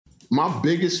My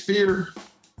biggest fear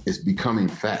is becoming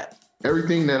fat.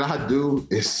 Everything that I do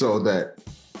is so that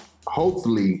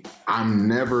hopefully I'm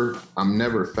never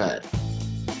fat.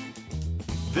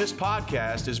 This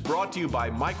podcast is brought to you by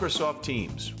Microsoft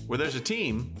Teams. Where there's a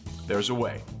team, there's a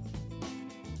way.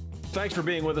 Thanks for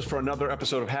being with us for another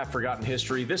episode of Half Forgotten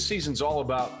History. This season's all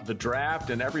about the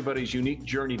draft and everybody's unique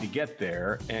journey to get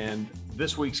there. And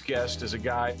this week's guest is a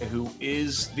guy who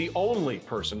is the only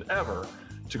person ever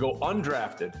to go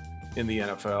undrafted in the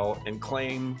NFL and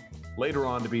claim later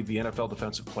on to be the NFL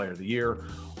Defensive Player of the Year.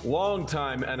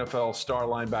 Longtime NFL star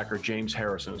linebacker James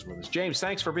Harrison is with us. James,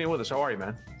 thanks for being with us. How are you,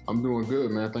 man? I'm doing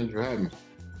good, man. Thank you for having me.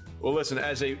 Well, listen,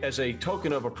 as a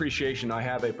token of appreciation, I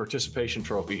have a participation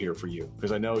trophy here for you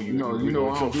because I know you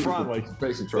feel friendly.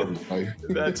 Participation trophy.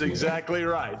 That's exactly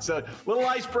right. So, little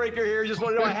icebreaker here. Just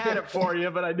want to know I had it for you,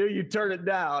 but I knew you'd turn it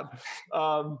down.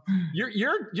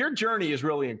 Your journey is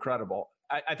really incredible.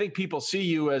 I think people see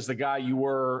you as the guy you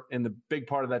were in the big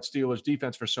part of that Steelers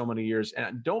defense for so many years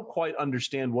and don't quite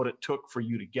understand what it took for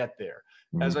you to get there.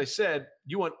 Mm-hmm. As I said,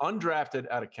 you went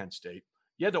undrafted out of Kent State.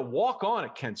 You had to walk on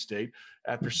at Kent State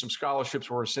after some scholarships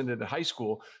were rescinded at high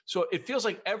school. So it feels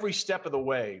like every step of the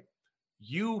way,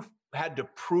 you had to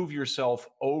prove yourself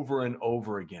over and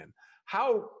over again.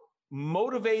 How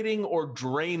motivating or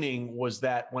draining was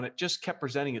that when it just kept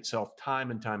presenting itself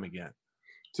time and time again?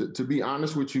 To be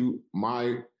honest with you,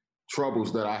 my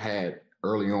troubles that I had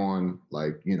early on,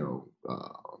 like,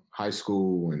 high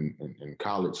school and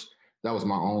college, that was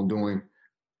my own doing.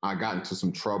 I got into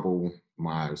some trouble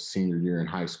my senior year in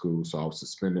high school. So I was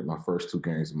suspended my first 2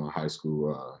 games of my high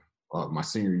school, my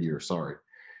senior year, sorry.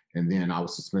 And then I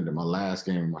was suspended my last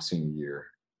game of my senior year.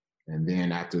 And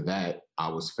then after that, I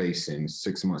was facing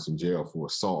 6 months in jail for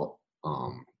assault.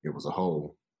 It was a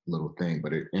whole little thing,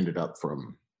 but it ended up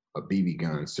from a BB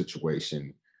gun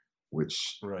situation,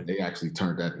 which They actually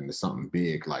turned that into something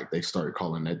big. Like they started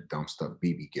calling that dumb stuff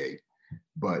BB Gate.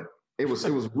 But it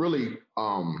was really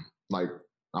like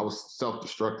I was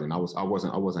self-destructing. I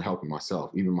wasn't helping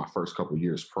myself. Even my first couple of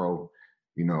years pro,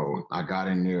 I got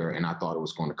in there and I thought it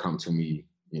was going to come to me,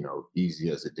 easy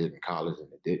as it did in college, and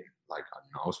it didn't. Like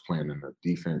I was playing in a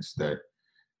defense that,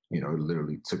 it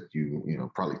literally took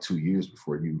you, probably 2 years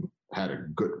before you had a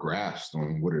good grasp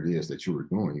on what it is that you were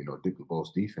doing. Dick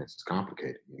LeBeau's defense is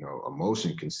complicated.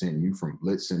 Emotion can send you from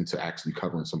blitzing to actually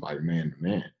covering somebody man to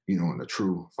man, in a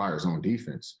true fire zone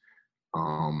defense.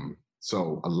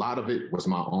 So a lot of it was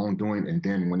my own doing. And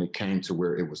then when it came to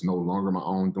where it was no longer my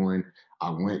own doing,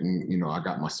 I went and, I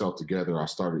got myself together. I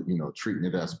started, treating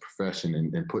it as a profession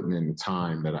and putting in the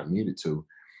time that I needed to.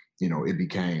 It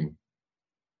became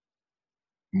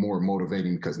more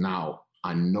motivating because now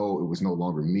I know it was no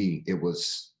longer me. It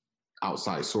was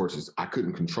outside sources. I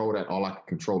couldn't control that. All I could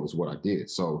control is what I did.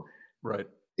 So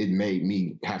it made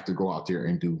me have to go out there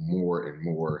and do more and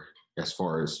more as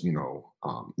far as,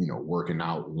 working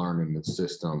out, learning the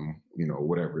system,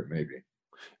 whatever it may be.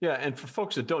 Yeah. And for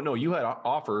folks that don't know, you had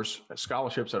offers,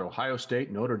 scholarships at Ohio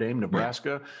State, Notre Dame,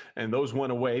 Nebraska, and those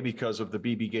went away because of the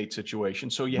BB Gate situation.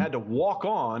 So you had to walk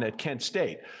on at Kent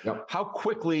State. Yep. How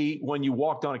quickly, when you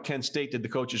walked on at Kent State, did the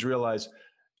coaches realize,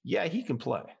 yeah, he can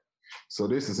play? So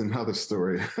this is another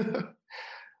story.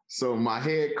 So my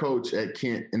head coach at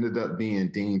Kent ended up being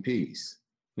Dean Pease,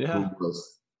 who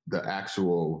was the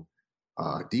actual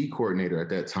D coordinator at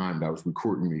that time that was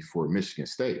recruiting me for Michigan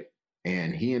State.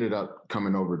 And he ended up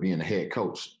coming over being a head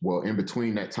coach. Well, in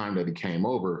between that time that he came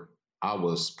over, I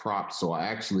was propped. So I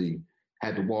actually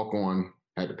had to walk on,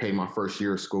 had to pay my first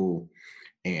year of school.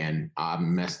 And I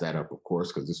messed that up, of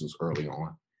course, because this was early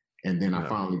on. And then I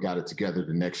finally got it together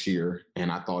the next year.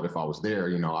 And I thought if I was there,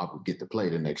 I would get to play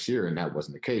the next year. And that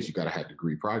wasn't the case. You got to have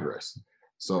degree progress.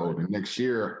 So the next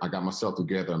year I got myself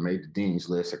together. I made the dean's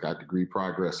list. I got degree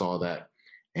progress, all that.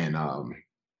 And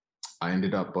I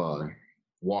ended up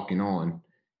walking on,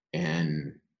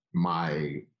 and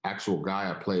my actual guy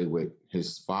I played with,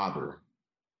 his father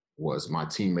was my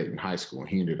teammate in high school, and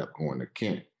he ended up going to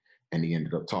Kent, and he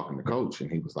ended up talking to coach, and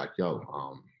he was like,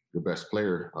 yo, your best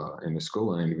player in the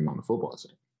school ain't even on the football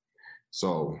team.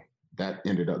 So that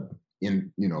ended up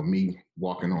in, me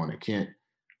walking on at Kent.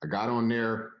 I got on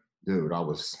there, dude, I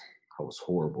was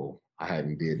horrible. I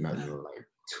hadn't did nothing in like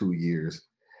 2 years.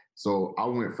 So I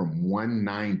went from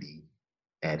 190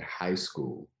 at high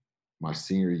school, my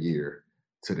senior year,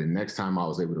 to the next time I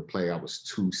was able to play, I was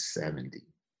 270.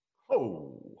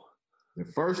 Oh. The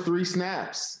first 3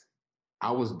 snaps,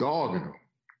 I was dogging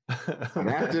them. And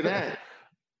after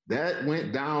that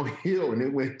went downhill, and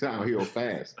it went downhill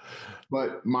fast.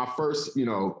 But my first,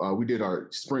 we did our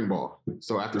spring ball.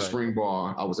 So after spring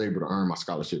ball, I was able to earn my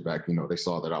scholarship back. They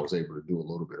saw that I was able to do a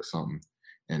little bit of something.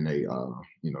 and they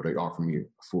offered me a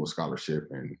full scholarship,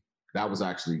 and that was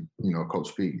actually,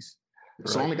 Coach P's. Right.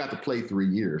 So I only got to play 3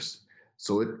 years.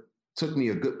 So it took me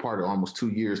a good part of almost 2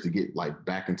 years to get like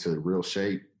back into real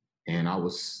shape. And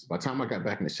by the time I got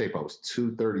back into shape, I was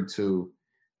 232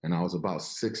 and I was about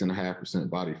 6.5%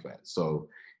 body fat. So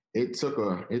it took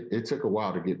a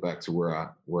while to get back to where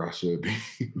I should be.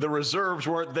 The reserves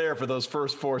weren't there for those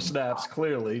first 4 snaps,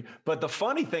 clearly. But the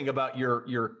funny thing about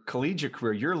your collegiate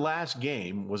career, your last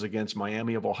game was against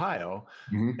Miami of Ohio.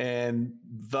 Mm-hmm. And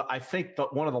I think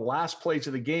one of the last plays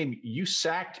of the game, you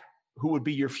sacked who would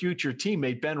be your future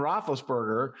teammate, Ben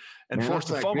Roethlisberger, and forced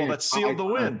a fumble that sealed the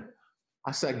win.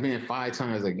 I sacked Ben 5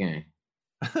 times that game.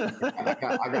 I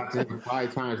got to him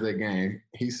 5 times that game.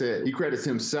 He said he credits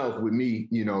himself with me,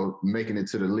 making it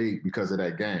to the league because of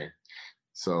that game.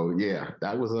 So yeah,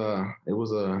 that was it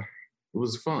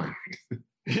was fun.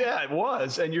 Yeah, it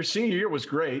was. And your senior year was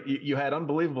great. You had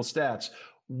unbelievable stats.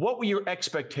 What were your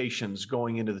expectations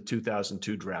going into the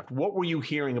 2002 draft? What were you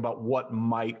hearing about what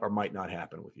might or might not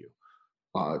happen with you?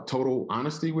 Total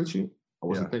honesty with you, I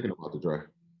wasn't thinking about the draft.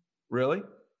 Really?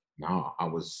 No, I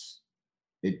was.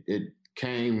 It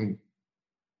came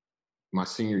my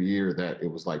senior year that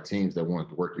it was like teams that wanted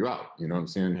to work you out. You know what I'm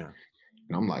saying? Yeah.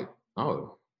 And I'm like,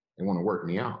 oh, they want to work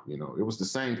me out. It was the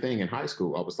same thing in high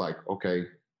school. I was like, okay,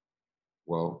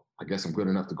 well, I guess I'm good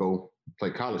enough to go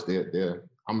play college.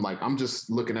 I'm just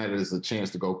looking at it as a chance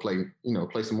to go play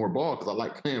some more ball because I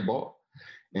like playing ball.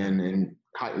 And in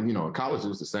college, it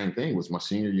was the same thing. It was my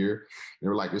senior year. They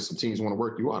were like, there's some teams want to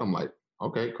work you out. I'm like,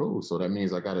 okay, cool. So that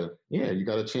means you got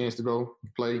a chance to go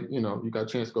play, you got a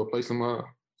chance to go play some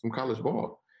college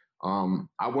ball.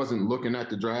 I wasn't looking at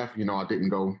the draft. I didn't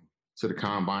go to the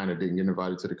combine. I didn't get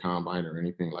invited to the combine or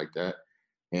anything like that.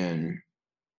 And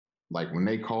like when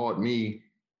they called me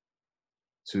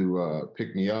to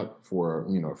pick me up for,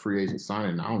 a free agent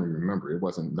signing, I don't even remember. It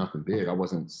wasn't nothing big. I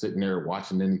wasn't sitting there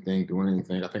watching anything, doing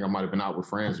anything. I think I might have been out with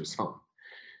friends or something.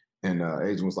 And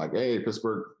agent was like, hey,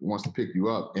 Pittsburgh wants to pick you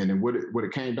up. And then what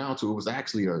it came down to, it was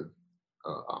actually a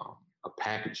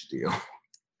package deal.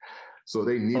 So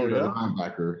they needed a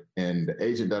linebacker. And the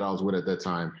agent that I was with at that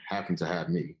time happened to have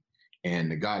me.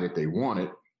 And the guy that they wanted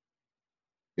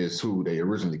is who they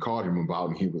originally called him about.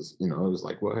 And he was, it was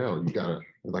like, well, hell, I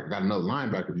got another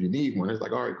linebacker if you need one. It's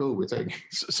like, all right, cool, we'll take it.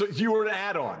 So you were an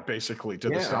add-on, basically, to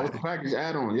the side. Yeah, I was the package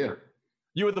add-on, yeah.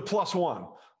 You were the +1.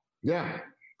 Yeah,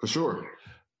 for sure.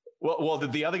 Well,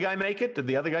 did the other guy make it? Did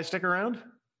the other guy stick around?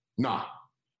 Nah.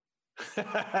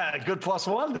 Good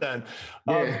 +1 then.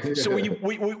 Yeah. So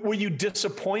were you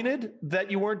disappointed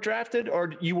that you weren't drafted,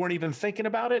 or you weren't even thinking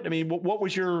about it? I mean, what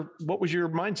was your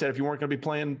mindset if you weren't going to be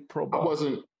playing pro ball? I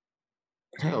wasn't.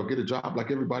 Hell, get a job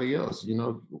like everybody else.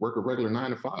 Work a regular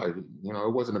 9 to 5.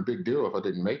 It wasn't a big deal if I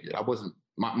didn't make it. I wasn't.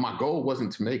 My goal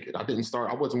wasn't to make it. I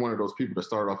wasn't one of those people that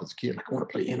started off as a kid like I want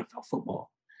to play NFL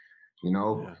football.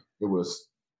 It was.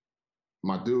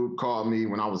 My dude called me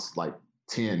when I was like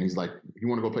 10. He's like, you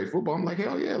want to go play football? I'm like,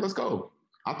 hell yeah, let's go.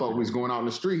 I thought we was going out in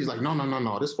the street. He's like,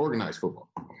 no, this organized football.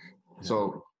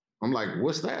 So I'm like,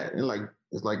 what's that? And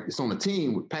it's on a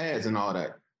team with pads and all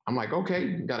that. I'm like,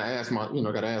 okay, gotta ask my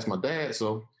dad.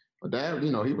 So my dad,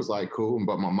 he was like, cool.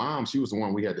 But my mom, she was the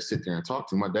one we had to sit there and talk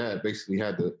to. My dad basically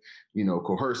had to,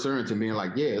 coerce her into being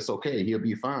like, yeah, it's okay. He'll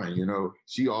be fine.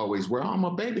 She always, oh,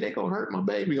 my baby, they gonna hurt my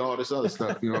baby, all this other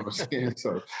stuff. You know what I'm saying?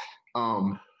 So,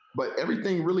 but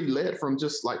everything really led from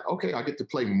just like, okay, I get to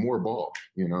play more ball,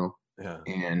 Yeah.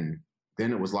 And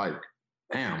then it was like,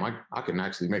 damn, I can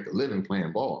actually make a living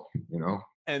playing ball,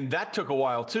 And that took a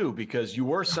while too, because you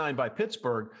were signed by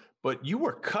Pittsburgh, but you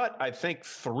were cut, I think,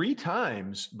 3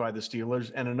 times by the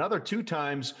Steelers and another 2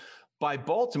 times by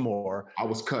Baltimore. I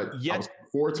was cut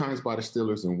 4 times by the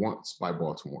Steelers and once by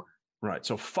Baltimore. Right.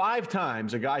 So 5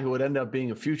 times a guy who would end up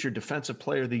being a future defensive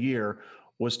player of the year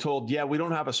was told, yeah, we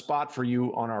don't have a spot for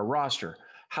you on our roster.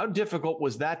 How difficult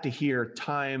was that to hear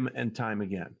time and time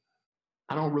again?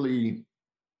 I don't really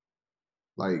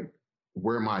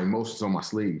wear my emotions on my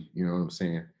sleeve. You know what I'm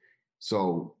saying?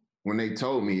 So when they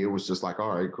told me, it was just like,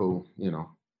 all right, cool.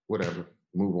 Whatever,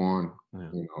 move on,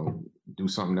 do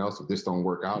something else. If this don't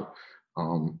work out,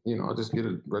 I'll just get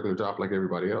a regular job like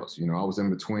everybody else. I was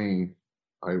in between,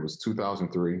 it was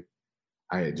 2003.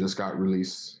 I had just got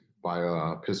released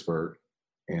by Pittsburgh.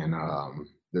 And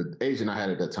the agent I had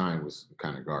at that time was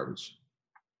kind of garbage.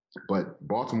 But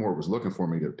Baltimore was looking for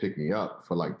me to pick me up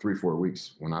for like 3-4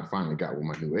 weeks when I finally got with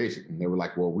my new agent. And they were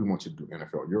like, well, we want you to do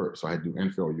NFL Europe. So I had to do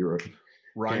NFL Europe.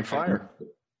 Ryan Fire.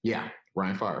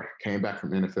 Ryan Fire. Came back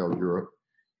from NFL Europe.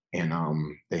 And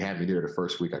they had me there the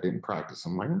first week. I didn't practice.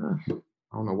 I'm like, I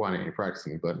don't know why they ain't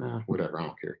practicing me, but whatever, I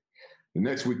don't care. The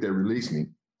next week they released me.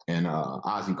 And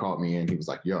Ozzie called me in. He was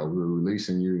like, yo, we're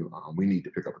releasing you. We need to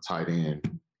pick up a tight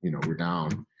end. You know, we're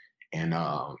down. And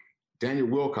Daniel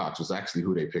Wilcox was actually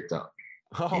who they picked up.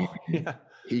 Oh, and yeah.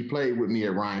 He played with me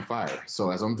at Ryan Fire.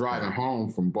 So as I'm driving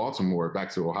home from Baltimore back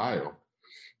to Ohio,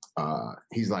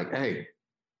 he's like, hey,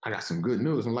 I got some good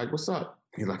news. I'm like, what's up?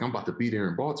 He's like, I'm about to be there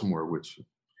in Baltimore with you.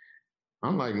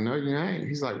 I'm like, no, you ain't.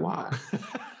 He's like, why?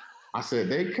 I said,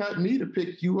 they cut me to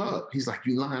pick you up. He's like,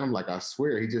 you lying? I'm like, I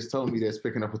swear. He just told me that's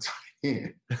picking up a tight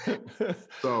end.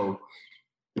 So,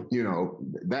 you know,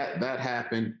 that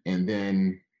happened. And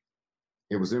then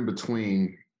it was in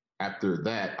between. After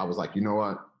that, I was like, you know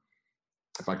what?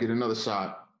 If I get another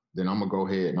shot, then I'm gonna go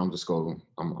ahead and I'm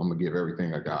gonna give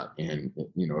everything I got. And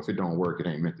you know, if it don't work, it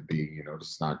ain't meant to be. You know, this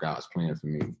is not God's plan for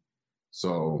me.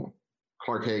 So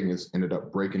Clark Hagan ended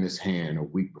up breaking his hand a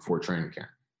week before training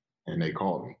camp, and they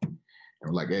called me and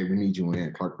were like, "Hey, we need you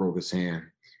in." Clark broke his hand.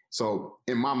 So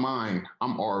in my mind,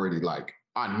 I'm already like,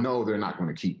 I know they're not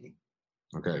going to keep me.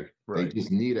 Okay, right. They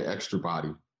just need an extra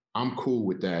body. I'm cool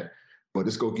with that. But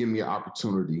it's going to give me an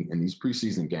opportunity in these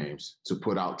preseason games to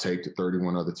put out tape to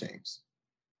 31 other teams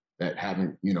that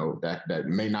haven't, you know, that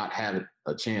may not have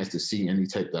a chance to see any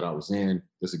tape that I was in.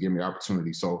 This will give me an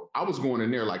opportunity. So I was going in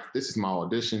there like, this is my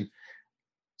audition.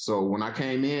 So when I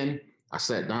came in, I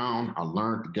sat down, I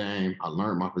learned the game, I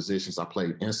learned my positions. I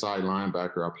played inside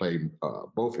linebacker. I played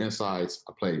both insides.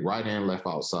 I played right and left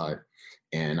outside.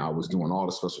 And I was doing all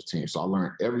the special teams. So I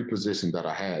learned every position that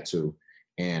I had to.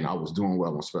 And I was doing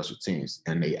well on special teams.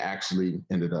 And they actually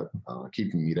ended up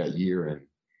keeping me that year. And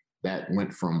that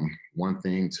went from one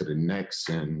thing to the next.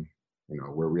 And, you know,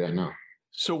 where we at now.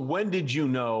 So when did you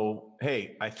know,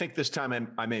 hey, I think this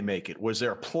time I may make it? Was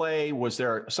there a play? Was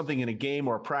there something in a game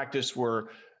or a practice where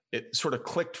it sort of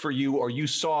clicked for you, or you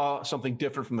saw something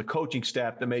different from the coaching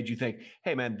staff that made you think,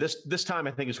 hey, man, this time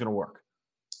I think it's going to work?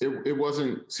 It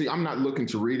wasn't. See, I'm not looking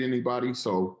to read anybody.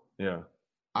 So yeah.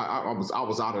 I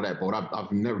was out of that boat. I've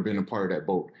never been a part of that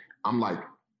boat. I'm like,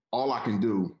 all I can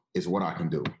do is what I can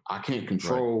do. I can't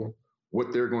control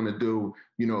what they're going to do.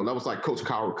 You know, that was like Coach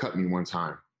Cowher cut me one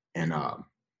time. And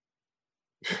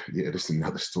yeah, this is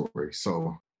another story.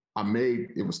 So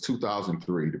it was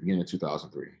 2003, the beginning of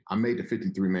 2003. I made the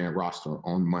 53-man roster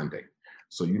on Monday.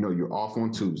 So, you know, you're off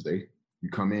on Tuesday. You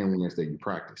come in Wednesday, you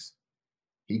practice.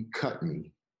 He cut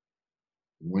me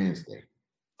Wednesday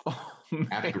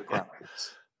after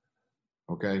practice.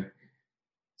 Okay.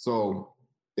 So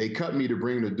they cut me to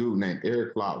bring the dude named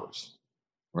Eric Flowers,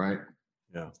 right?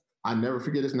 Yeah. I never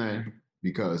forget his name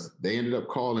because they ended up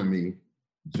calling me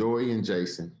Joey and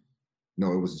Jason.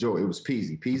 No, it was Joey. It was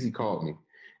Peasy. Peasy called me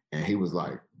and he was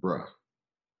like, bruh,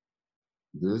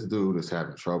 this dude is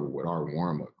having trouble with our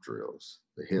warm-up drills,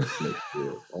 the hip flip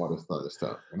drills, all this other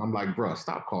stuff. And I'm like, bruh,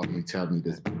 stop calling me, telling me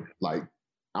this. Like,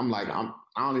 I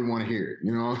don't even want to hear it.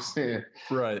 You know what I'm saying?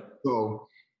 Right. So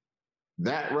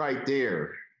that right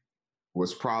there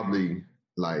was probably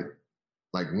like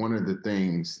one of the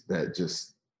things that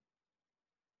just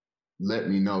let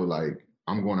me know, like,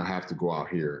 I'm going to have to go out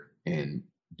here and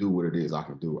do what it is I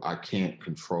can do. I can't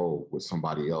control what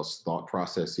somebody else's thought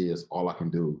process is. All I can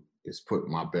do is put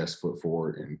my best foot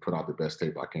forward and put out the best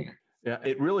tape I can. Yeah,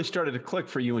 it really started to click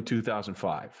for you in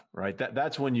 2005, right?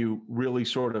 That's when you really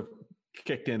sort of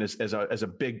kicked in as a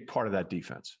big part of that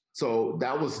defense. So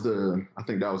I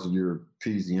think that was the year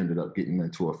Peasy ended up getting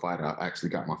into a fight. I actually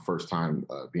got my first time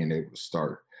being able to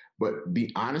start. But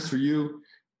be honest for you,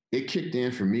 it kicked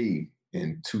in for me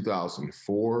in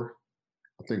 2004.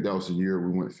 I think that was the year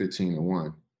we went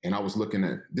 15-1. And I was looking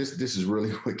at this. This is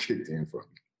really what kicked in for me.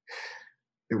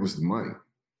 It was the money.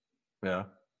 Yeah.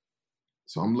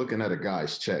 So I'm looking at a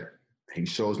guy's check. He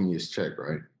shows me his check,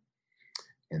 right?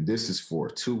 And this is for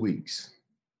 2 weeks.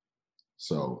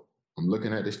 So I'm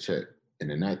looking at this check,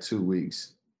 and in that 2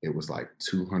 weeks, it was like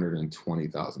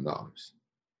 $220,000.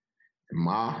 And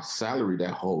my salary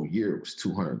that whole year was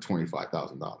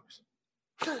 $225,000.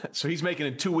 So he's making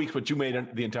it 2 weeks, but you made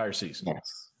it the entire season.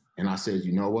 Yes. And I said,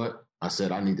 you know what? I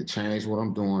said, I need to change what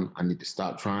I'm doing. I need to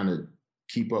stop trying to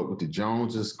keep up with the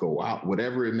Joneses, go out,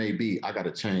 whatever it may be. I got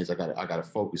to change. I got to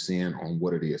focus in on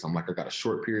what it is. I'm like, I got a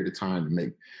short period of time to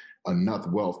make enough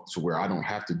wealth to where I don't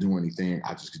have to do anything.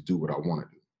 I just could do what I want to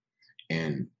do.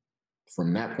 And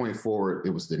from that point forward, it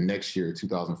was the next year,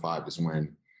 2005, is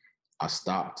when I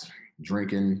stopped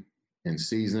drinking in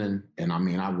season. And I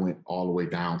mean, I went all the way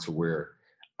down to where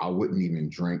I wouldn't even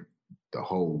drink the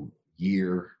whole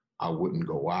year. I wouldn't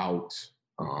go out.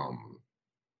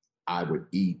 I would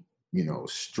eat, you know,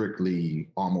 strictly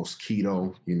almost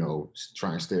keto, you know,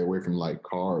 trying to stay away from like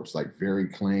carbs, like very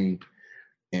clean.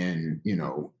 And, you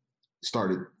know,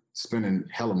 started spending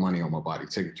hella money on my body,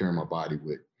 taking care of my body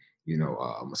with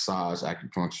massage,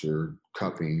 acupuncture,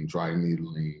 cupping, dry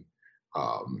needling,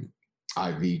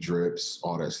 IV drips,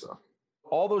 all that stuff.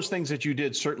 All those things that you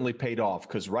did certainly paid off,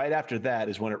 because right after that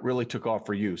is when it really took off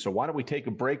for you. So why don't we take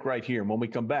a break right here? And when we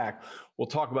come back, we'll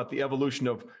talk about the evolution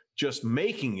of just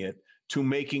making it to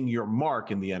making your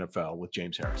mark in the NFL with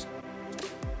James Harrison.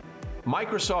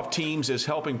 Microsoft Teams is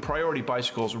helping Priority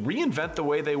Bicycles reinvent the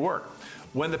way they work.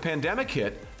 When the pandemic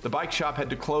hit, the bike shop had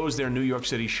to close their New York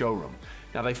City showroom.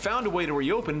 Now, they found a way to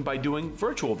reopen by doing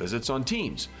virtual visits on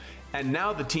Teams. And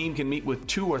now the team can meet with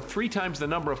 2 or 3 times the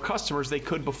number of customers they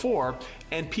could before,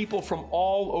 and people from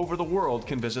all over the world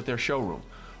can visit their showroom.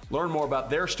 Learn more about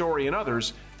their story and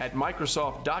others at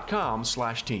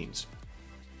Microsoft.com/Teams.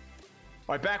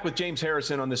 All right, back with James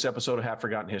Harrison on this episode of Half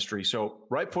Forgotten History. So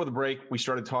right before the break, we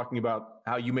started talking about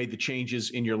how you made the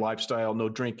changes in your lifestyle, no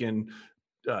drinking,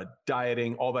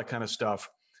 dieting, all that kind of stuff.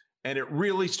 And it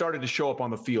really started to show up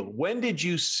on the field. When did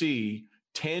you see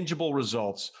tangible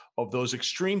results of those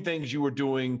extreme things you were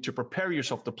doing to prepare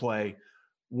yourself to play,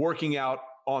 working out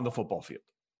on the football field?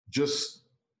 Just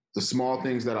the small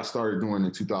things that I started doing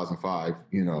in 2005,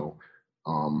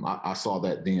 I saw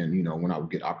that then, when I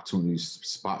would get opportunities,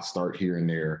 spots start here and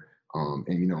there. And,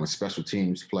 in special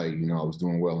teams play, I was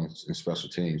doing well in special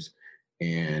teams.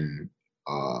 And,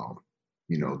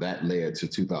 that led to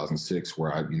 2006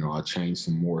 where I changed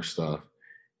some more stuff.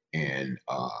 And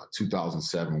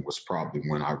 2007 was probably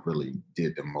when I really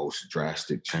did the most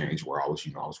drastic change, where I was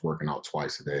working out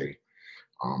twice a day.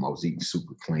 I was eating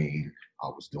super clean. I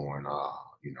was doing,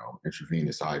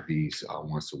 intravenous IVs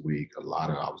once a week. I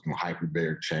was doing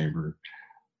hyperbaric chamber.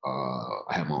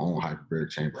 I had my own hyperbaric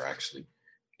chamber actually.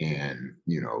 And,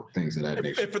 things of that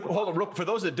nature. Hold on, for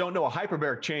those that don't know, a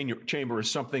hyperbaric chamber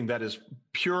is something that is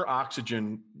pure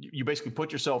oxygen. You basically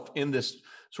put yourself in this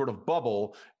sort of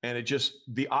bubble, and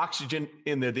the oxygen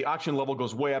in there, the oxygen level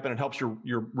goes way up, and it helps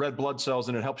your red blood cells,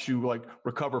 and it helps you like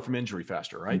recover from injury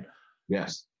faster, right?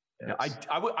 Yes.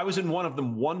 I was in one of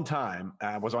them one time.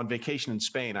 I was on vacation in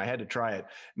Spain. I had to try it.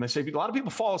 And they say, a lot of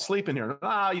people fall asleep in here.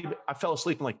 I fell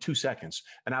asleep in like 2 seconds,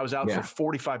 and I was out for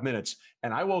 45 minutes,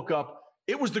 and I woke up.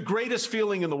 It was the greatest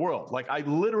feeling in the world. Like I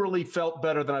literally felt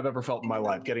better than I've ever felt in my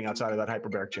life getting outside of that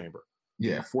hyperbaric chamber.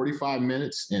 Yeah, 45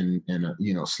 minutes and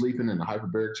sleeping in the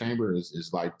hyperbaric chamber is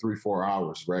like 3-4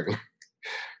 hours regular.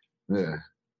 Yeah.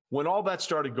 When all that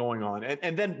started going on,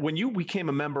 and then when you became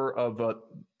a member of the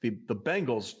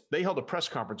Bengals, they held a press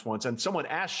conference once, and someone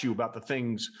asked you about the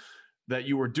things that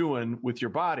you were doing with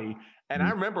your body. And I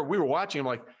remember we were watching. I'm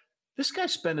like, this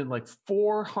guy's spending like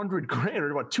 $400 grand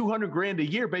or about $200 grand a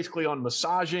year, basically on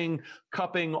massaging,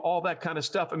 cupping, all that kind of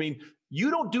stuff. I mean, you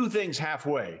don't do things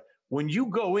halfway. When you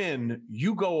go in,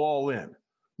 you go all in.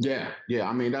 Yeah.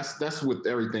 I mean, that's with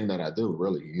everything that I do,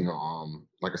 really.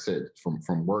 Like I said, from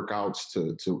workouts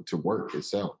to work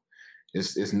itself,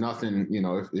 it's nothing.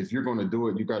 If you're going to do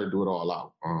it, you got to do it all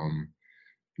out.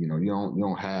 You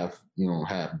don't have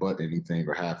but anything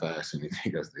or half-ass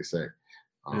anything, as they say.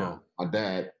 My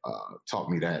dad taught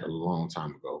me that a long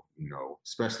time ago,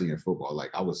 especially in football. Like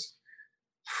I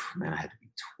had to be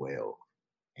 12.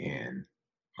 And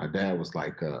my dad was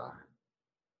like,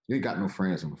 you ain't got no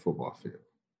friends on the football field.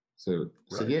 So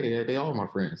I said, yeah, they all my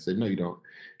friends. I said, no, you don't.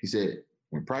 He said,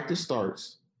 when practice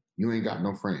starts, you ain't got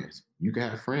no friends. You can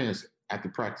have friends after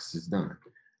practice is done.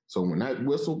 So when that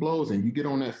whistle blows and you get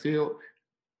on that field,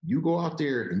 you go out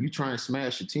there and you try and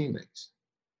smash your teammates.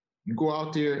 You go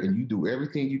out there and you do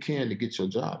everything you can to get your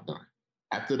job done.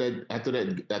 After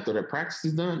that practice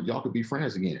is done, y'all could be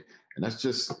friends again. And that's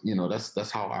just,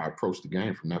 that's how I approach the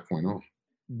game from that point on.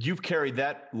 You've carried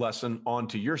that lesson on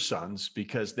to your sons,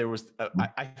 because there was,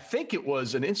 I think it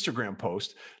was an Instagram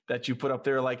post that you put up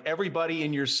there, like everybody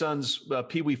in your son's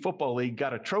Pee Wee Football League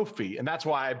got a trophy. And that's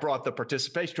why I brought the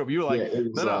participation trophy. You were like,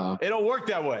 no, it don't work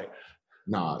that way.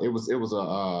 No, it was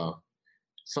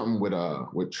something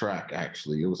with track,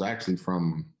 actually. It was actually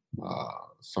from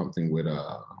something with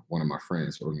one of my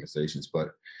friends' organizations.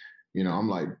 But, I'm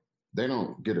like, they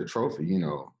don't get a trophy.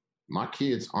 My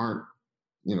kids aren't,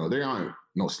 they aren't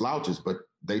no slouches, but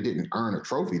they didn't earn a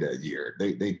trophy that year.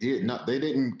 They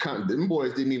didn't come, them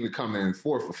boys didn't even come in 4th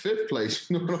or 5th place.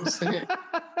 You know what I'm saying?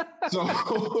 So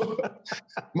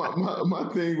my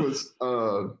thing was,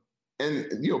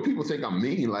 and people think I'm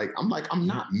mean. I'm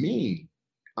not mean.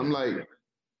 I'm like,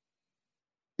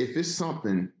 if it's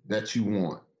something that you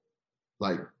want,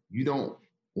 like you don't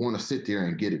want to sit there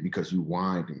and get it because you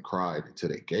whined and cried until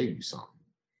they gave you something.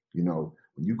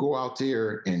 When you go out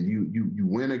there and you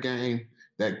win a game,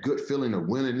 that good feeling of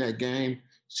winning that game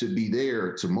should be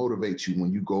there to motivate you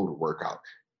when you go to work out.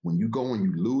 When you go and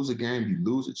you lose a game, you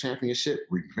lose a championship,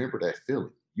 remember that feeling.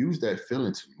 use that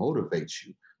feeling to motivate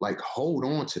you. Like, hold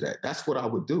on to that. That's what I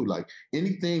would do. Like,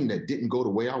 anything that didn't go the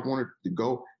way I wanted to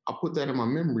go, I put that in my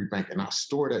memory bank and I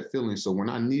store that feeling. So when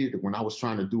I needed it, when I was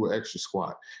trying to do an extra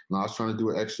squat, when I was trying to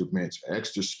do an extra bench, an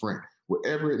extra sprint,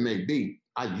 whatever it may be,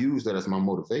 I use that as my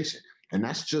motivation. And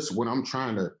that's just what I'm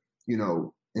trying to,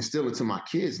 instill into my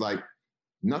kids. Like,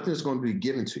 nothing's going to be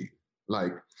given to you.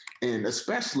 Like, and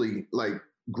especially like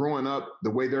growing up the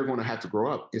way they're going to have to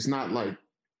grow up. It's not like,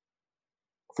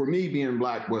 for me, being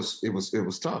Black was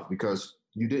tough because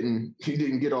you didn't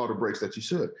get all the breaks that you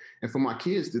should. And for my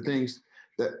kids, the things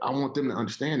that I want them to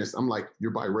understand is, I'm like,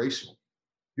 you're biracial.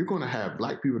 You're going to have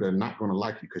Black people that are not going to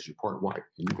like you because you're part white.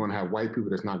 And you're going to have white people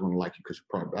that's not going to like you because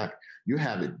you're part Black. You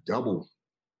have it double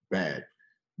bad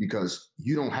because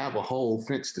you don't have a whole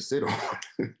fence to sit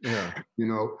on. Yeah.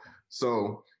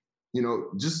 So,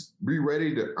 just be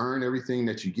ready to earn everything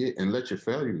that you get and let your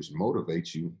failures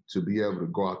motivate you to be able to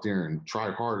go out there and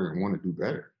try harder and want to do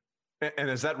better. And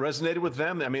has that resonated with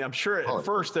them? I mean, I'm sure at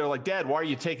first they're like, Dad, why are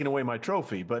you taking away my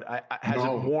trophy? But has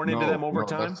it worn into them over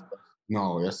time?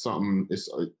 That's something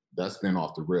that's been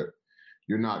off the rip.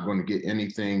 You're not going to get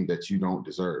anything that you don't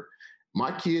deserve.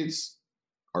 My kids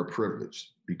are privileged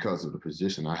because of the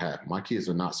position I have. My kids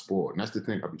are not spoiled. And that's the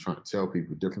thing I be trying to tell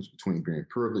people, the difference between being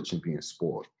privileged and being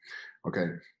spoiled. Okay.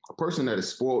 A person that is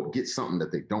spoiled gets something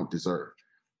that they don't deserve.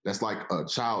 That's like a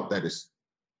child that is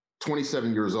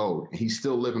 27 years old and he's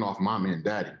still living off mommy and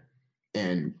daddy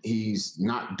and he's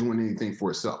not doing anything for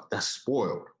himself. That's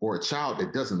spoiled. Or a child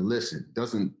that doesn't listen,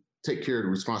 doesn't take care of the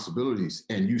responsibilities,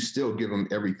 and you still give them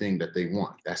everything that they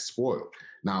want. That's spoiled.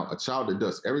 Now, a child that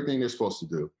does everything they're supposed to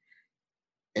do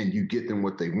and you get them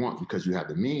what they want because you have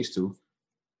the means to,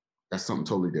 that's something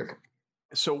totally different.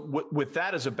 So with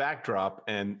that as a backdrop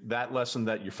and that lesson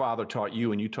that your father taught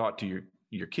you and you taught to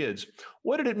your kids,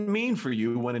 what did it mean for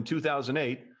you when in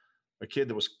 2008, a kid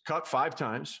that was cut 5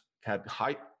 times, had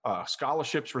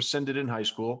scholarships rescinded in high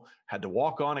school, had to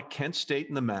walk on at Kent State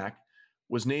in the MAC,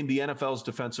 was named the NFL's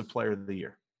Defensive Player of the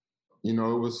Year?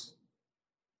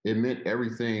 It meant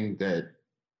everything that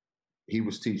he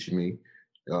was teaching me.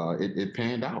 It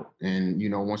panned out. And,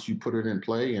 once you put it in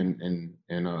play and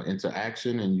into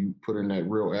action and you put in that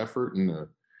real effort and,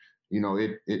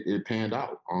 it panned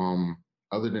out.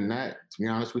 Other than that, to be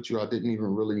honest with you, I didn't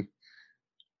even really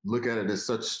look at it as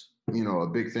such, a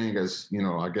big thing as,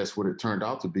 I guess what it turned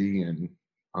out to be. And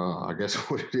I guess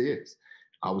what it is.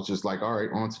 I was just like, all right,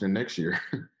 on to the next year.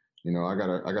 I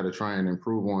gotta try and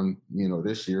improve on,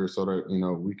 this year so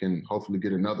that, we can hopefully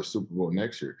get another Super Bowl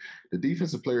next year. The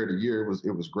Defensive Player of the Year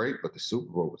it was great, but the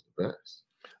Super Bowl was the best.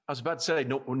 I was about to say,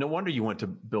 no wonder you went to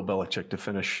Bill Belichick to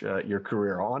finish your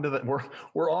career.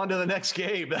 We're on to the next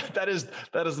game. That is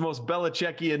the most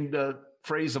Belichickian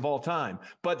phrase of all time.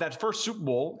 But that first Super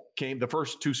Bowl the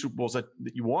first 2 Super Bowls that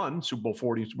you won, Super Bowl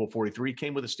 40 and Super Bowl 43,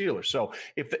 came with the Steelers. So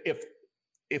if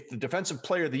the Defensive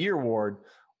Player of the Year award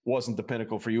wasn't the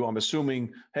pinnacle for you, I'm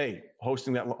assuming, hey,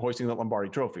 hosting that Lombardi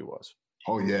Trophy was.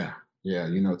 Oh yeah. Yeah.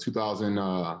 2000,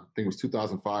 I think it was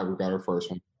 2005, we got our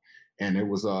first one. And it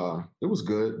was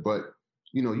good, but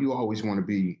you always want to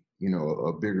be,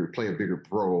 play a bigger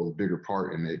role, a bigger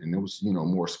part in it. And it was,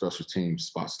 more special team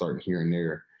spots starting here and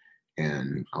there.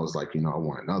 And I was like, I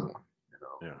want another one,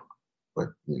 Yeah. But,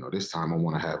 this time I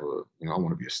want to have I want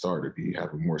to be a starter,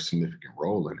 have a more significant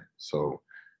role in it. So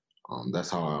that's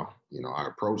how I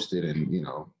approached it. And,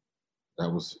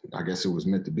 I guess it was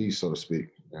meant to be, so to speak.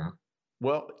 Yeah.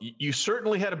 Well, you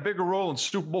certainly had a bigger role in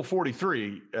Super Bowl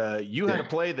 43. You had a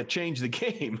play that changed the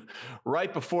game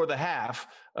right before the half.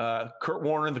 Kurt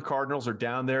Warner and the Cardinals are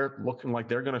down there looking like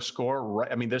they're going to score.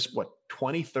 There's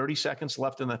 20, 30 seconds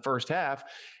left in the first half.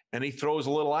 And he throws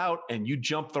a little out and you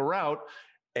jump the route.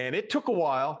 And it took a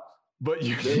while, but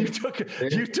you took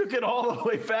it all the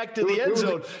way back to the end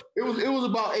zone. It was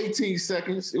about 18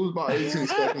 seconds. It was about 18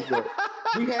 seconds. But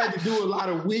we had to do a lot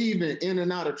of weaving in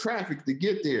and out of traffic to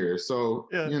get there. So,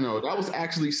 that was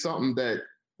actually something that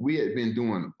we had been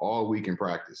doing all week in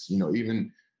practice,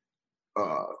 even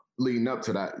leading up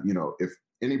to that, if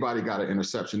anybody got an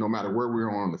interception, no matter where we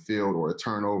were on the field or a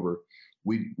turnover,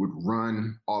 we would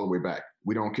run all the way back.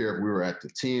 We don't care if we were at the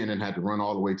 10 and had to run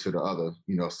all the way to the other,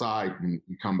 side and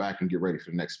you come back and get ready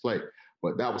for the next play.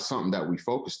 But that was something that we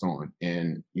focused on.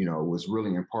 And, it was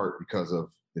really in part because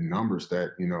of the numbers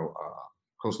that,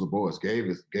 Coach LeBois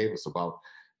gave us about,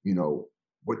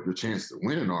 what your chances of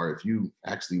winning are if you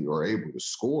actually are able to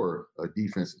score a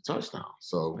defensive touchdown.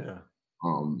 So,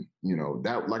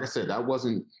 that, like I said, that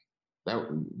wasn't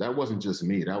just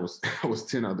me. That was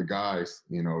 10 other guys.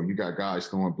 You got guys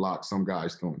throwing blocks, some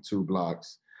guys throwing 2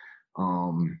 blocks,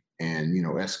 and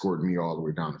escorting me all the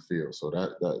way down the field. So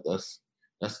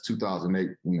that's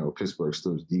 2008, Pittsburgh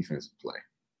Steelers defensive play.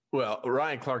 Well,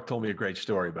 Ryan Clark told me a great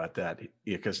story about that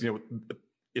because,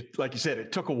 like you said,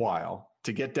 it took a while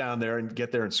to get down there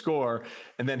and score.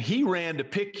 And then he ran to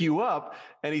pick you up.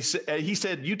 And he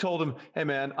said, you told him, hey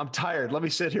man, I'm tired. Let me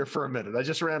sit here for a minute. I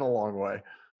just ran a long way.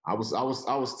 I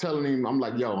was telling him, I'm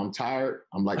like, yo, I'm tired.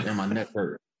 I'm like, and my neck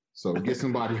hurt. So get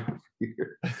somebody over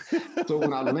here. So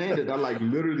when I landed, I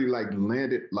literally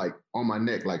landed on my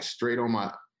neck, straight on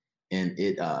my, and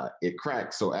it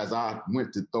cracked. So as I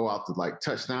went to throw out the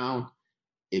touchdown,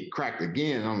 it cracked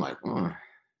again. I'm like, oh.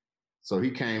 So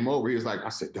he came over. He was like, I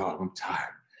said, dog, I'm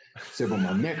tired. I said, but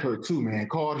my neck hurt too, man.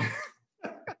 Called.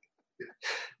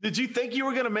 Did you think you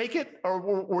were going to make it? Or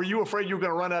were you afraid you were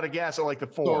going to run out of gas at the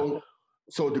 4?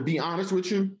 So to be honest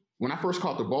with you, when I first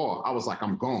caught the ball, I was like,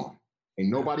 I'm gone. Ain't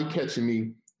nobody catching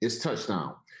me. It's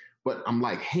touchdown. But I'm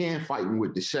hand fighting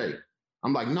with Deshae.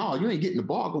 I'm like, no, you ain't getting the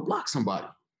ball. Go block somebody.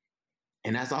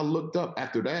 And as I looked up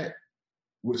after that,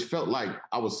 which felt like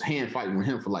I was hand fighting with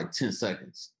him for 10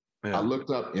 seconds, I looked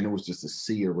up and it was just a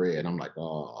sea of red. I'm like,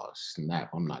 oh,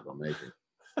 snap, I'm not going to make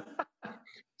it.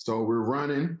 So we're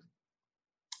running,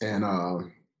 and I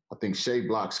think Shea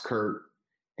blocks Kurt,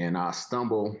 and I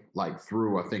stumble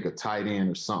through, I think a tight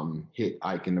end or something, hit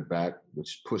Ike in the back,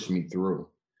 which pushed me through.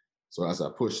 So as I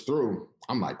pushed through,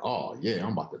 I'm like, oh, yeah,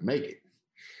 I'm about to make it.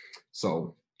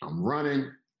 So I'm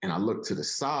running, and I look to the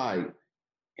side,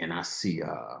 and I see,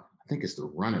 I think it's the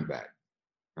running back.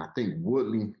 And I think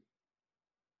Woodley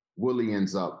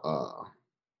ends up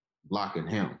blocking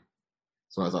him.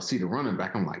 So as I see the running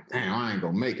back, I'm like, damn, I ain't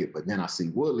going to make it. But then I see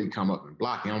Woodley come up and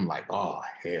block him. I'm like, oh,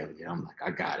 hell yeah. I'm like,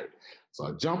 I got it. So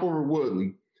I jump over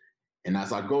Woodley. And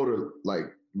as I go to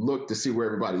look to see where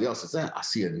everybody else is at, I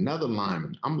see another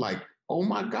lineman. I'm like, oh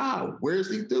my God, where's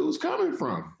these dudes coming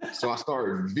from? So I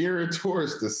started veering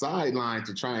towards the sideline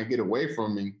to try and get away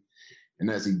from him. And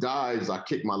as he dives, I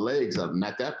kick my legs up. And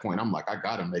at that point, I'm like, I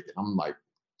got to make it. I'm like,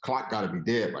 clock got to be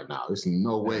dead right now. There's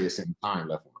no way it's any time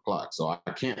left on the clock. So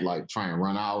I can't try and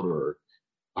run out or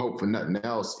hope for nothing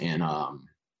else. And I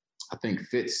think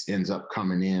Fitz ends up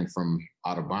coming in from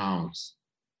out of bounds.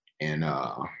 And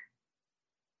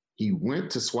he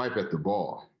went to swipe at the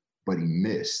ball, but he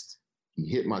missed. He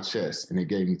hit my chest, and it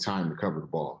gave me time to cover the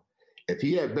ball. If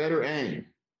he had better aim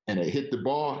and it hit the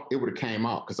ball, it would have came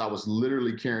out because I was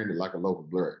literally carrying it like a local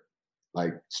blur,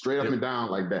 straight up and down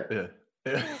like that. Yeah.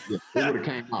 Yeah, it would have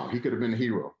came out. He could have been a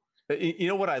hero. You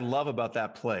know what I love about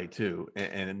that play too,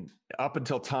 and up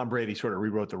until Tom Brady sort of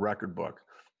rewrote the record book,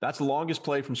 that's the longest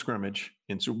play from scrimmage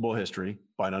in Super Bowl history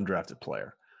by an undrafted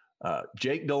player.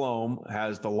 Jake Delhomme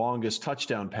has the longest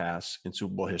touchdown pass in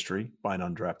Super Bowl history by an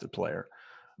undrafted player.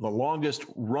 The longest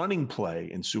running play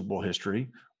in Super Bowl history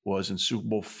was in Super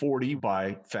Bowl 40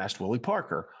 by Fast Willie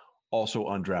Parker, also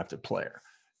undrafted player.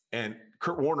 And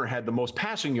Kurt Warner had the most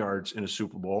passing yards in a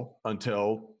Super Bowl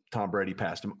until Tom Brady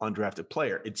passed him, undrafted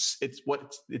player. It's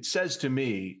what it says to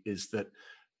me is that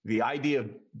the idea of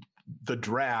the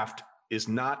draft is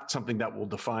not something that will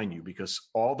define you, because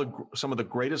some of the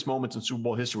greatest moments in Super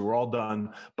Bowl history were all done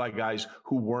by guys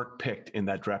who weren't picked in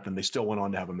that draft, and they still went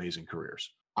on to have amazing careers.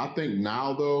 I think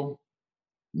now, though,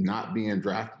 not being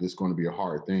drafted is going to be a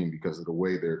hard thing because of the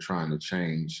way they're trying to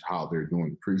change how they're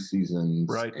doing the preseasons.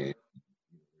 Right. And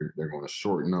they're going to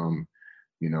shorten them.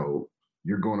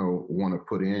 You're going to want to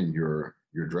put in your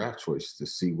draft choice to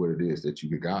see what it is that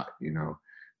you got.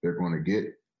 They're going to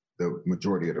get the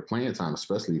majority of the playing time,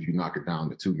 especially if you knock it down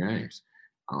to 2 games.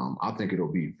 I think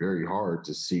it'll be very hard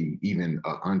to see even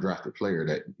an undrafted player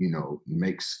that,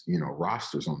 makes,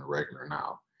 rosters on the regular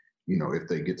now, if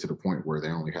they get to the point where they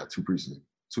only have 2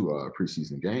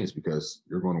 preseason games, because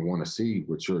you're going to want to see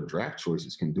what your draft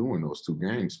choices can do in those 2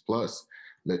 games. Plus,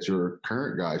 let your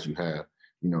current guys you have,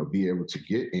 be able to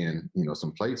get in,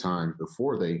 some play time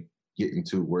before they get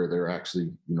into where they're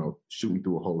actually, shooting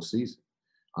through a whole season.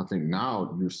 I think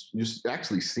now you're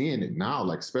actually seeing it now,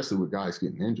 especially with guys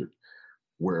getting injured,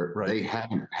 where they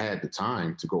haven't had the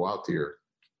time to go out there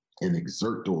and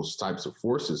exert those types of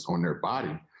forces on their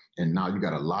body. And now you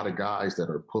got a lot of guys that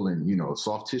are pulling,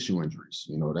 soft tissue injuries.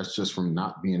 That's just from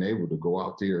not being able to go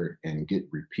out there and get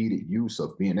repeated use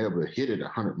of being able to hit it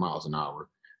 100 miles an hour,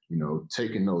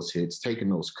 taking those hits, taking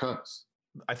those cuts.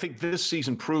 I think this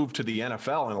season proved to the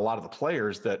NFL and a lot of the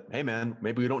players that, hey, man,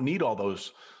 maybe we don't need all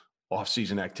those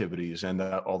off-season activities and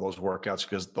all those workouts,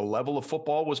 because the level of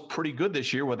football was pretty good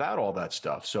this year without all that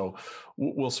stuff. So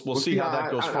we'll see how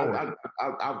that goes forward.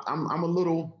 I'm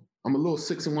a little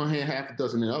 6 in one hand, half a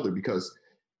dozen in the other, because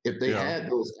if they had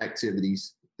those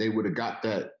activities, they would have got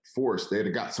that force. They'd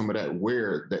have got some of that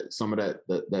wear, that some of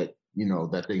that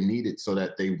that they needed so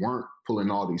that they weren't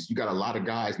pulling all these. You got a lot of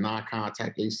guys,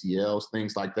 non-contact ACLs,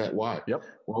 things like that. Why? Yep.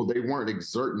 Well, they weren't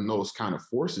exerting those kind of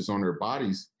forces on their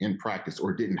bodies in practice,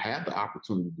 or didn't have the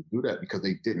opportunity to do that because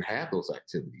they didn't have those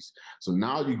activities. So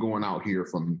now you're going out here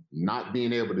from not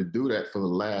being able to do that for the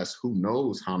last who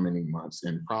knows how many months,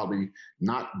 and probably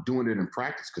not doing it in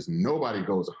practice because nobody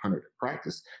goes 100 in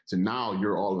practice, to now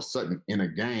you're all of a sudden in a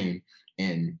game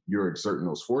and you're exerting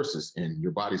those forces and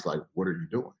your body's like, what are you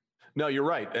doing? No, you're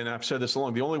right. And I've said this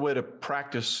along. The only way to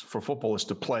practice for football is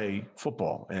to play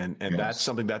football. And yes, that's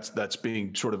something that's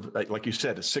being sort of, like you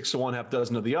said, a 6 of one, half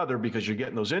dozen of the other, because you're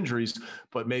getting those injuries,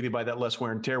 but maybe by that less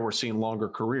wear and tear, we're seeing longer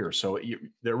careers. So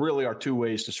there really are two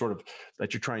ways to sort of,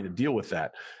 that you're trying to deal with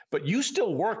that. But you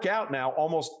still work out now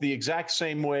almost the exact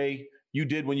same way you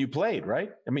did when you played,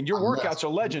 right? I mean, your workouts are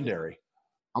legendary.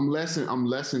 I'm less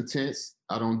intense.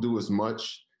 I don't do as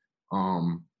much.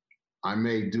 I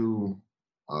may do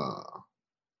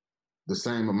the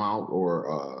same amount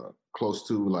or close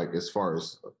to, like, as far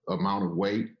as amount of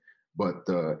weight, but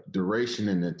the duration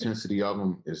and the intensity of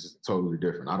them is totally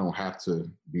different. I don't have to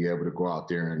be able to go out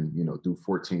there and, do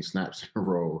 14 snaps in a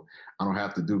row. I don't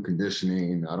have to do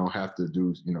conditioning. I don't have to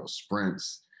do,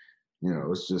 sprints.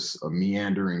 It's just a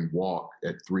meandering walk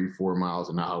at 3-4 miles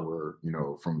an hour,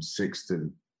 from 6 to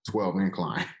 12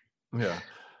 incline. Yeah.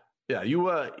 Yeah.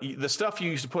 The stuff you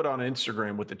used to put on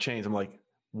Instagram with the chains, I'm like,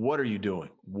 what are you doing?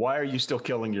 Why are you still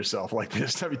killing yourself like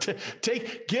this? I mean,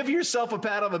 give yourself a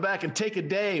pat on the back and take a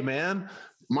day, man.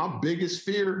 My biggest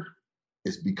fear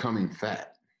is becoming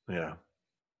fat. Yeah.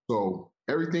 So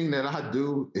everything that I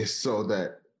do is so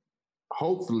that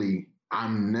hopefully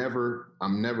I'm never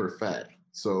fat.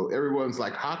 So everyone's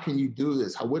like, how can you do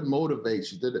this? What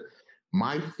motivates you?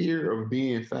 My fear of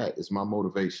being fat is my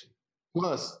motivation.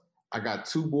 Plus, I got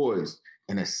 2 boys,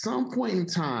 and at some point in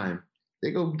time,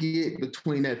 they go get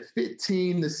between that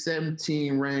 15 to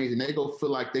 17 range, and they go feel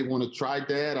like they want to try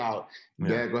dad out. Yeah.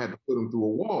 Dad gonna have to put them through a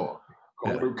wall.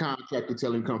 Call the contractor,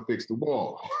 tell him come fix the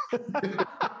wall.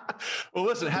 Well,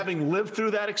 listen, having lived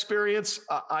through that experience,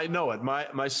 I know it.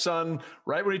 My son,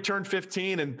 right when he turned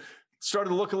 15 and started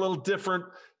to look a little different,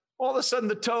 all of a sudden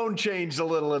the tone changed a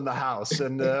little in the house,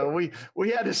 and we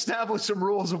had to establish some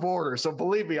rules of order. So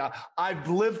believe me, I've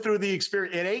lived through the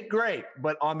experience. It ain't great,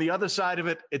 but on the other side of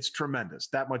it, it's tremendous.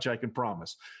 That much I can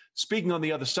promise. Speaking on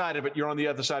the other side of it, you're on the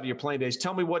other side of your playing days.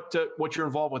 Tell me what you're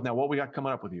involved with now. What we got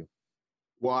coming up with you?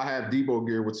 Well, I have Debo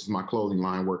Gear, which is my clothing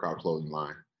line, workout clothing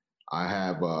line. I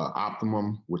have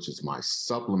Optimum, which is my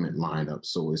supplement lineup.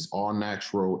 So it's all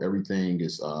natural. Everything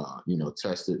is,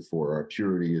 tested for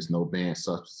purity. There's no banned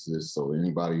substances. So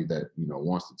anybody that,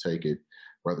 wants to take it,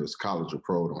 whether it's college or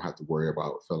pro, don't have to worry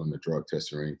about failing the drug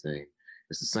test or anything.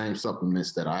 It's the same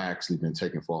supplements that I actually been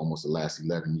taking for almost the last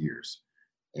 11 years.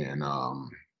 And,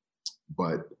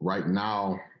 but right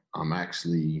now I'm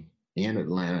actually in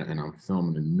Atlanta and I'm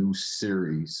filming a new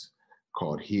series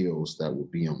called Heels that will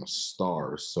be on the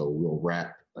Stars. So we'll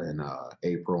wrap in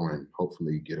April and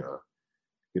hopefully get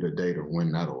a date of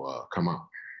when that'll come out.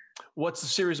 What's the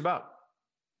series about?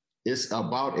 It's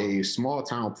about a small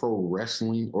town pro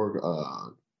wrestling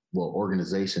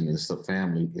organization. It's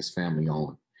family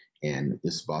owned, and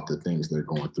it's about the things they're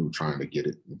going through trying to get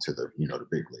it into the the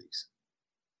big leagues.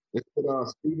 It's with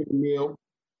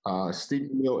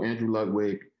Stephen Mill, Andrew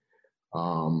Ludwig,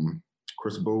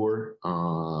 Chris Brewer,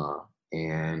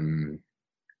 and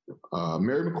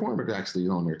Mary McCormick actually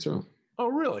on there too. Oh,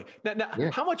 really? Now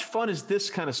yeah. How much fun is this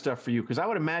kind of stuff for you? Because I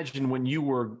would imagine when you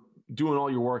were doing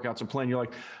all your workouts and playing, you're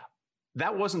like,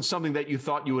 that wasn't something that you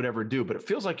thought you would ever do, but it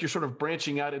feels like you're sort of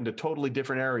branching out into totally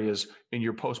different areas in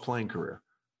your post-playing career.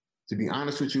 To be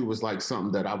honest with you, it was like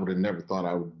something that I would have never thought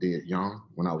I would do young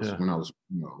when I was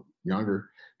younger,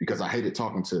 because I hated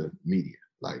talking to media.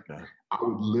 Like I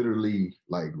would literally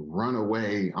like run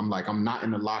away. I'm not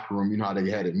in the locker room. You know how they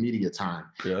had at media time.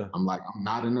 Yeah. I'm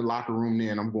not in the locker room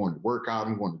then. I'm going to work out.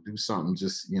 I'm going to do something.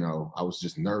 Just, I was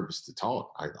just nervous to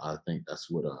talk. I think that's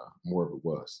what more of it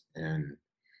was. And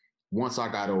once I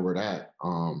got over that,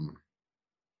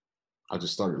 I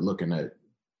just started looking at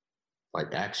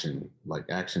action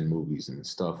movies and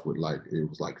stuff with it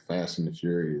was like Fast and the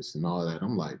Furious and all that.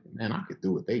 I'm like, man, I could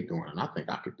do what they doing, and I think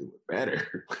I could do it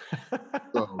better.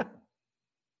 So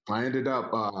I ended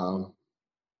up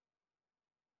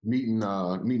meeting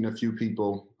a few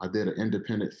people. I did an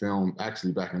independent film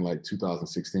actually back in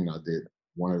 2016. I did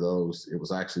one of those. It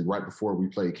was actually right before we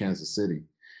played Kansas City.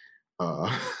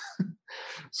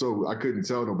 So I couldn't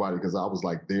tell nobody because I was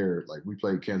there. We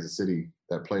played Kansas City,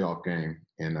 that playoff game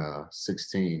in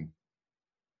 16.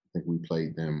 I think we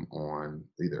played them on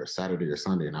either a Saturday or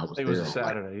Sunday, and I was there. It was a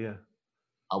Saturday, yeah.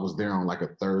 I was there on like a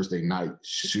Thursday night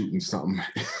shooting something.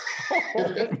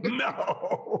 Oh,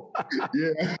 no.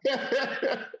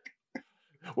 Yeah.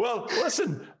 Well,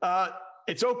 listen,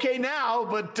 it's okay now,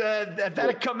 but if that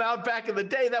had come out back in the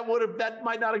day, that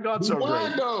might not have gone so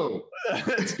great. Though.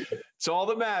 It's all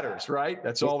that matters, right?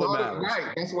 That's all that matters.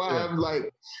 Right. That's why I'm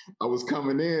like, I was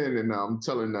coming in and I'm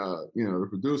telling the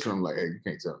producer, I'm like, hey, you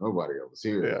can't tell nobody I was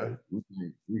here. Yeah.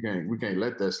 Like, we can't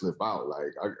let that slip out.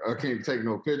 Like I can't take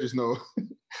no pictures, no.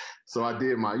 So I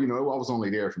did my, I was only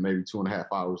there for maybe 2.5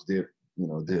 hours. Did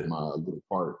my little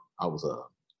part. I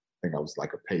think I was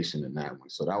like a patient in that one.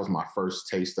 So that was my first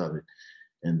taste of it.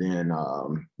 And then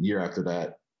year after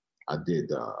that, I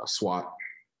did SWAT.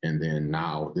 And then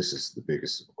now this is the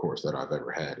biggest, of course, that I've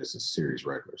ever had as a series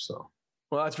regular. So.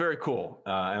 Well, that's very cool.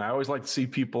 And I always like to see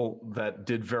people that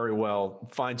did very well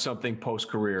find something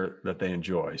post-career that they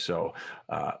enjoy. So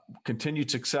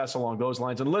continued success along those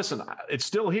lines. And listen, it's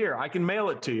still here. I can mail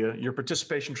it to you, your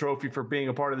participation trophy for being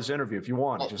a part of this interview. If you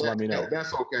want, just let me know.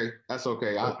 That's okay. That's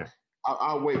okay.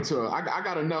 I'll wait till I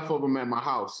got enough of them at my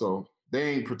house. So they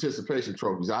ain't participation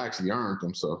trophies. I actually earned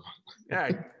them. So. All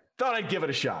right. Thought I'd give it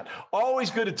a shot.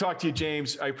 Always good to talk to you,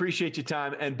 James. I appreciate your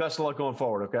time and best of luck going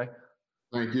forward. Okay.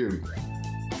 Thank you.